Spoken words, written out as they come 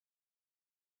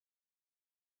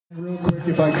Real quick,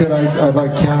 if I could, I'd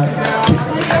like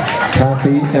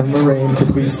Kathy and Lorraine to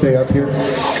please stay up here.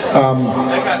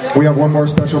 We have one more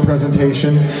special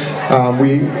presentation.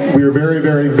 We are very,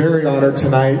 very, very honored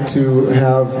tonight to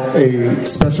have a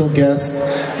special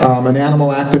guest, an animal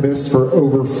activist for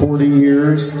over 40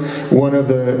 years, one of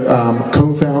the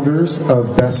co-founders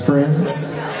of Best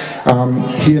Friends.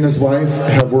 He and his wife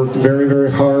have worked very,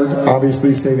 very hard,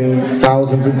 obviously saving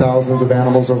thousands and thousands of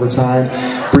animals over time,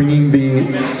 bringing the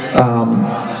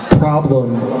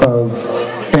problem of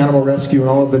animal rescue and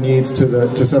all of the needs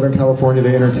to Southern California,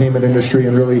 the entertainment industry,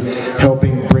 and really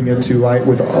helping bring it to light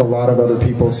with a lot of other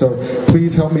people. So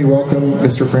please help me welcome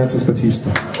Mr. Francis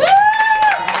Batista.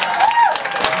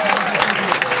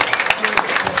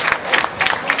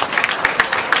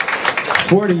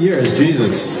 40 years,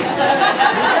 Jesus.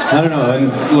 I don't know, and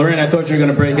Lorraine, I thought you were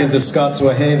going to break into Scots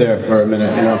Wahey there for a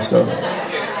minute, you know, so.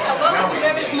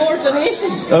 There is more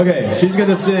donations. Okay, she's going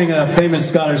to sing a famous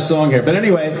Scottish song here. But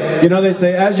anyway, you know, they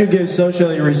say, as you give, so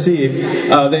shall you receive.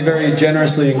 They very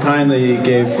generously and kindly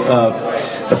gave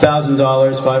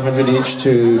 $1,000, 500 each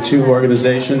to 2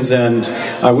 organizations, and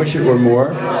I wish it were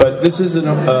more. But this is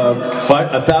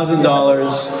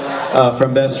 $1,000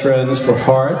 from Best Friends for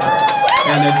h.a.r.t,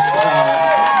 and it's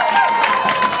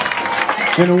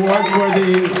an award for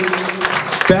the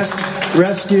best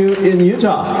rescue in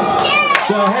Utah.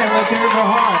 So hey, let's hear it for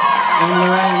h.a.r.t and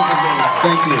Lorraine.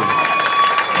 Thank you.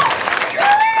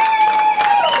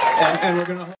 And we're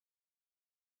gonna.